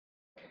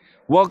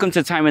Welcome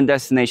to Time and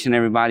Destination,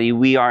 everybody.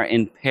 We are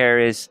in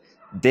Paris,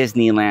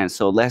 Disneyland.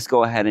 So let's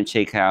go ahead and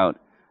check out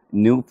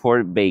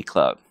Newport Bay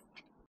Club.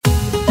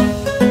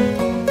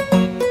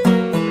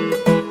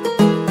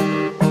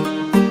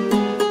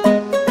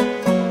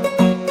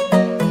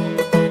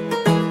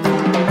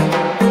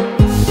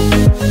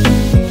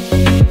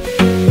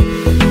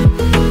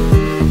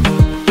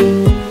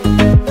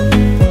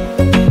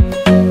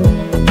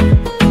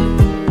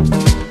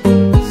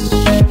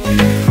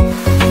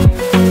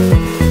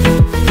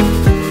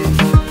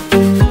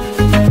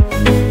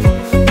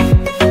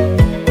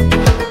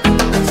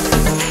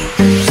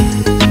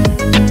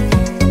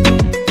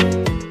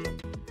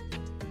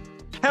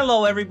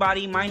 Hello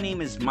everybody, my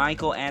name is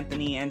Michael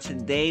Anthony and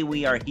today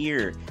we are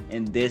here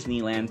in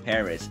Disneyland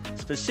Paris,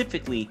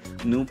 specifically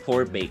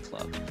Newport Bay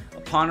Club.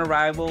 Upon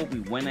arrival, we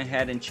went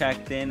ahead and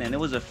checked in and it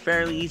was a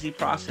fairly easy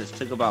process.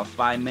 Took about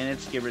 5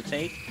 minutes, give or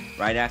take.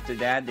 Right after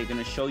that, they're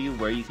going to show you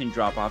where you can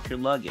drop off your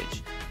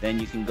luggage. Then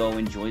you can go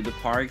enjoy the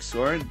parks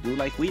or do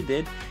like we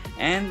did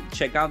and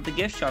check out the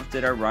gift shops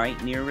that are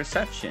right near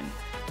reception.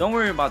 Don't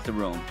worry about the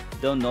room.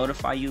 They'll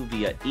notify you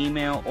via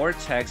email or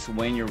text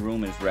when your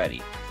room is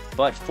ready.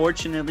 But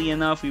fortunately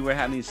enough, we were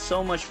having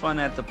so much fun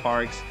at the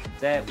parks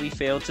that we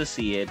failed to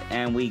see it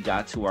and we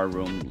got to our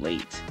room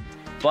late.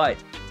 But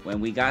when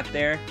we got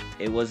there,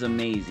 it was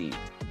amazing.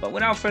 But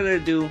without further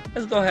ado,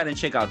 let's go ahead and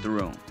check out the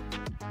room.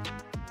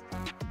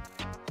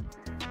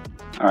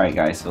 Alright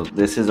guys, so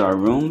this is our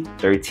room,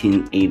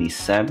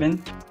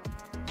 1387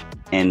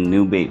 in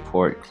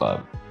Newport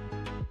Club.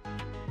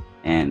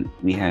 And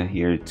we have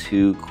here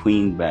 2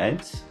 queen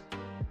beds.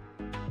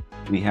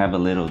 We have a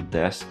little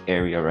desk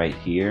area right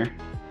here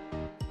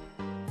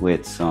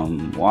with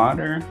some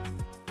water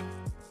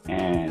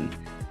and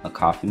a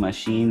coffee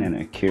machine and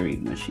a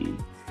Keurig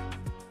machine.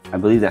 I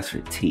believe that's for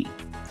tea.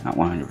 Not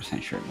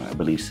 100% sure, but I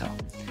believe so.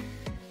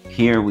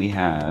 Here we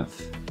have,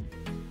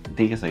 I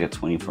think it's like a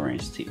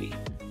 24-inch TV.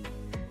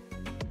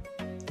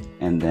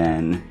 And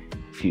then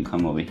if you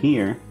come over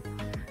here,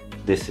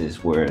 this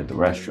is where the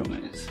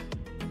restroom is.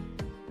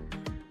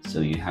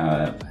 So you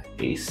have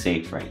a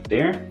safe right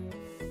there,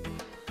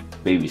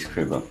 baby's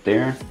crib up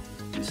there.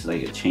 This is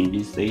like a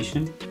changing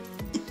station.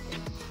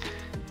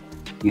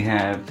 You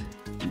have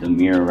the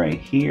mirror right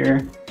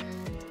here,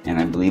 and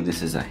I believe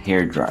this is a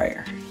hair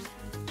dryer.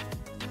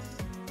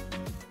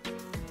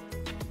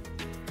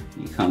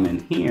 You come in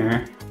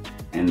here,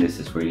 and this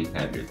is where you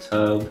have your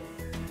tub,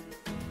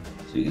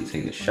 so you can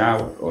take a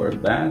shower or a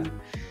bath.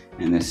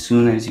 And as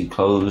soon as you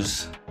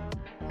close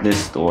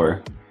this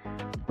door,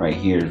 right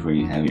here is where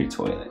you have your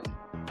toilet.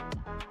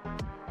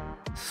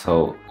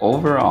 So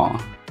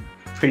overall,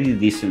 pretty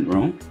decent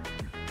room.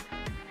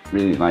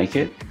 Really like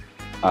it.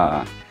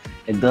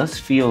 It does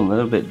feel a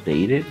little bit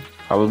dated,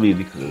 probably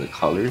because of the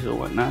colors or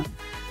whatnot.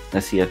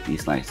 Let's see if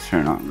these lights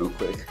turn on real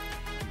quick.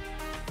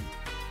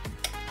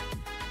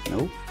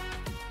 Nope.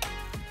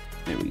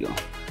 There we go.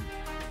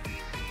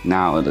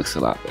 Now it looks a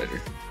lot better.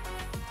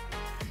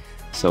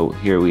 So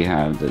here we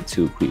have the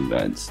 2 queen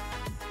beds.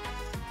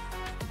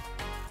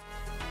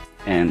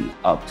 And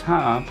up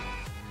top,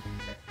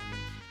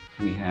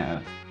 we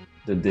have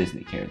the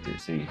Disney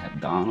characters. So you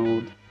have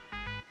Donald,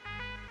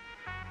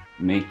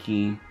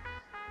 Mickey,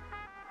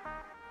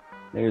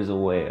 there's a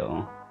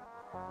whale,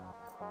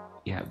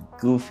 you have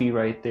Goofy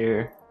right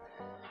there,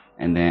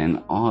 and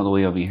then all the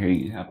way over here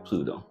you have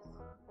Pluto.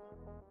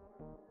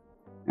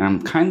 And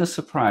I'm kind of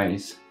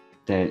surprised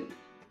that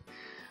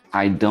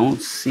I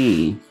don't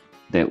see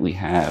that we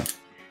have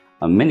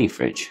a mini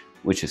fridge,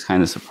 which is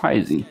kind of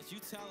surprising.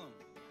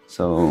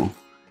 So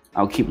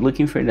I'll keep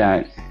looking for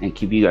that and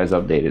keep you guys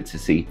updated to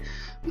see.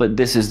 But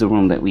this is the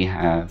room that we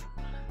have.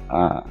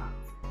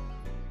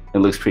 It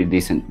looks pretty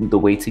decent. The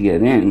way to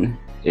get in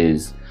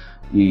is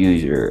you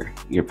use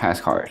your pass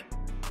card.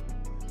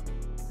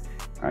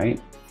 All right,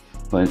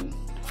 but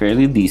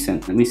fairly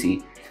decent. Let me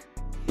see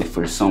if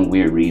for some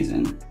weird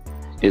reason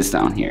it's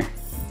down here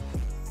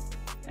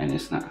and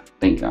it's not.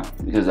 Thank God,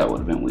 because that would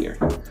have been weird.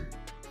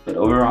 But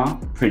overall,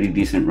 pretty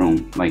decent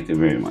room. Liked it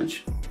very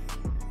much.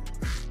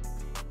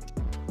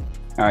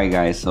 All right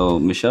guys, so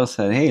Michelle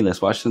said, hey,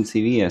 let's watch some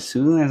TV. As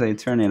soon as I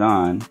turn it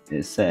on,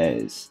 it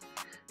says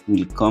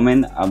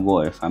Willkommen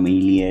aboard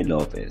Familie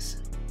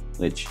Lopez,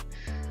 which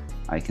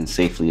I can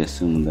safely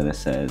assume that it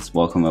says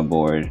welcome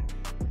aboard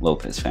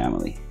Lopez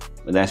family.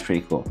 But that's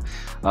pretty cool.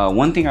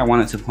 One thing I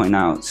wanted to point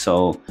out,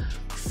 so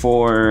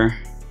for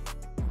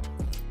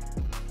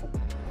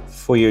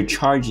your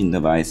charging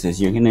devices,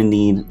 you're gonna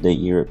need the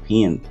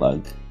European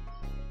plug,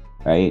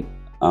 right?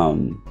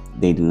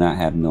 They do not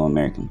have no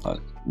American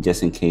plug.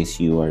 Just in case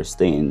you are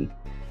staying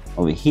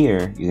over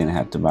here, you're gonna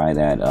have to buy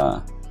that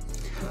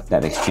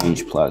that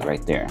exchange plug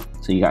right there.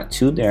 So you got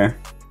 2 there,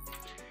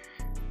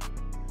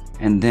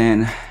 and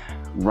then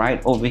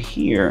right over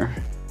here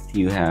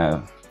you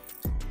have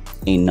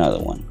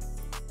another one.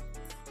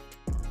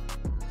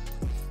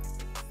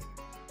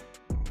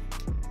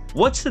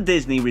 What's a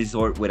Disney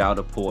resort without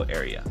a pool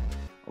area?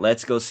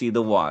 Let's go see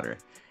the water.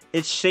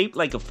 It's shaped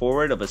like a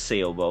forward of a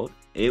sailboat.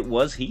 It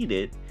was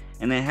heated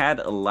and it had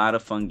a lot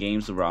of fun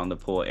games around the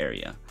pool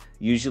area.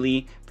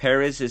 Usually,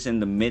 Paris is in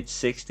the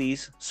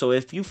mid-60s, so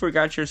if you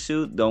forgot your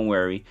suit, don't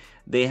worry.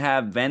 They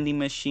have vending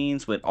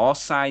machines with all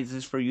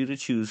sizes for you to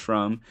choose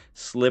from,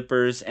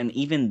 slippers, and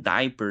even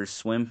diapers,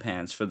 swim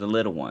pants for the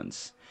little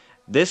ones.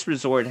 This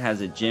resort has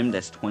a gym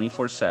that's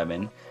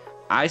 24/7,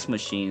 ice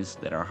machines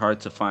that are hard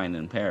to find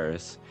in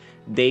Paris,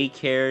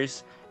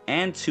 daycares,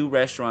 and 2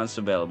 restaurants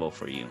available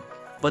for you.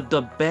 But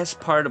the best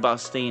part about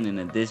staying in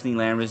a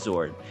Disneyland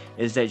resort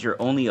is that you're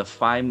only a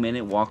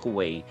 5-minute walk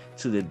away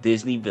to the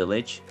Disney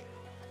Village,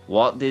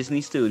 Walt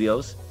Disney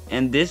Studios,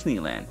 and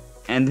Disneyland.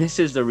 And this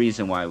is the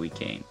reason why we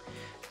came.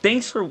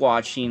 Thanks for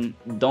watching.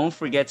 Don't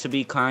forget to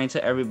be kind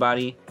to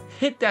everybody.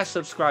 Hit that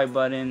subscribe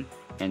button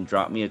and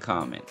drop me a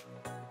comment.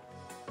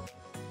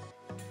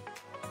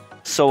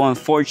 So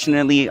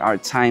unfortunately, our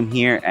time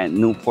here at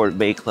Newport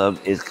Bay Club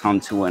is come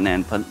to an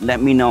end. But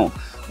let me know,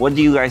 what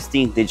do you guys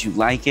think? Did you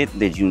like it?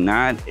 Did you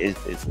not?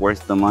 If it's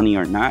worth the money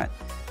or not?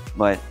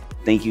 But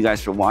thank you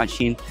guys for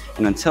watching.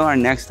 And until our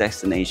next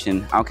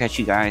destination, I'll catch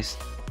you guys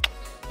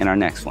in our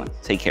next one.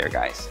 Take care,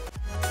 guys.